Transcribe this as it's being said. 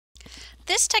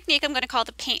This technique I'm going to call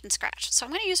the paint and scratch. So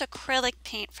I'm going to use acrylic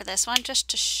paint for this one just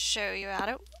to show you how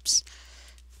to, oops,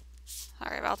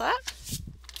 sorry about that.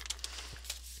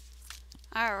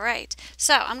 All right,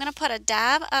 so I'm going to put a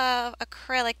dab of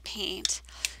acrylic paint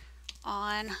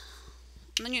on,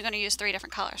 and then you're going to use 3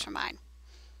 different colors for mine.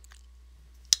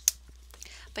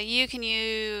 But you can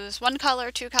use 1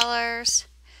 color, 2 colors.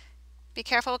 Be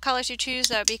careful what colors you choose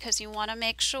though, because you want to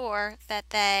make sure that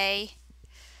they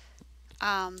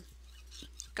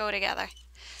go together.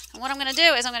 And what I'm going to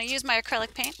do is I'm going to use my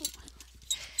acrylic paint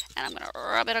and I'm going to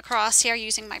rub it across here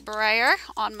using my brayer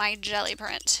on my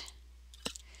Gelliprint.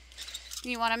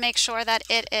 You want to make sure that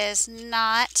it is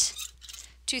not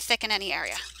too thick in any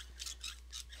area.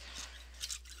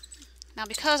 Now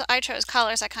because I chose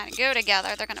colors that kind of go together,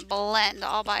 they're going to blend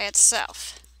all by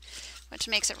itself, which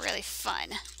makes it really fun.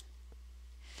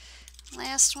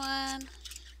 Last one.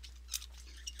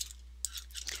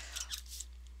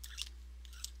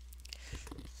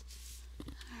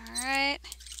 Alright.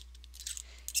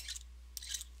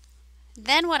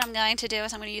 Then what I'm going to do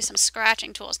is I'm going to use some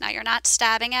scratching tools. Now you're not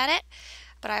stabbing at it,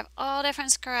 but I have all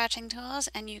different scratching tools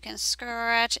and you can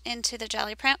scratch into the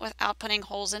Gelliprint without putting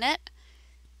holes in it.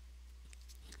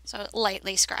 So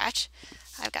lightly scratch.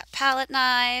 I've got palette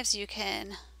knives. You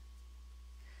can,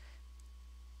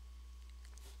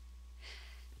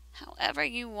 however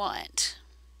you want.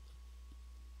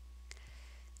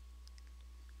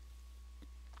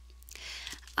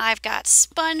 I've got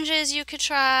sponges you could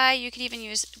try. You could even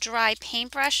use dry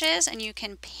paintbrushes and you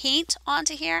can paint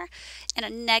onto here in a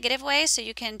negative way, so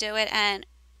you can do it and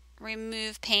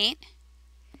remove paint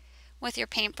with your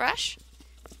paintbrush.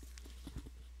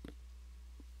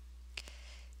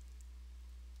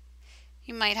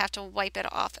 You might have to wipe it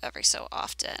off every so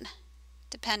often,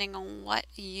 depending on what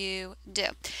you do.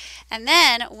 And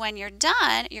then when you're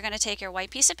done, you're going to take your white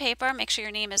piece of paper, make sure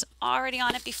your name is already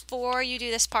on it before you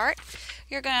do this part.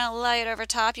 You're going to lay it over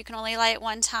top. You can only lay it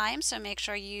one time, so make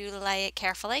sure you lay it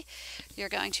carefully. You're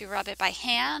going to rub it by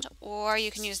hand, or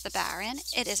you can use the Baron.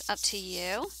 It is up to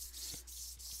you.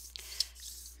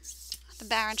 The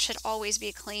Baron should always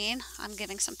be clean. I'm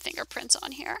giving some fingerprints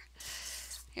on here.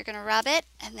 You're going to rub it,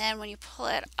 and then when you pull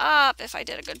it up, if I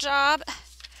did a good job,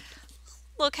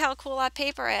 look how cool that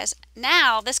paper is.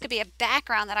 Now this could be a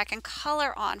background that I can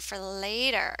color on for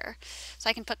later. So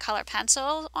I can put color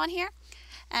pencils on here,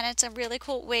 and it's a really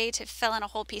cool way to fill in a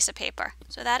whole piece of paper.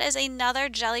 So that is another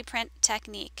Gelliprint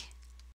technique.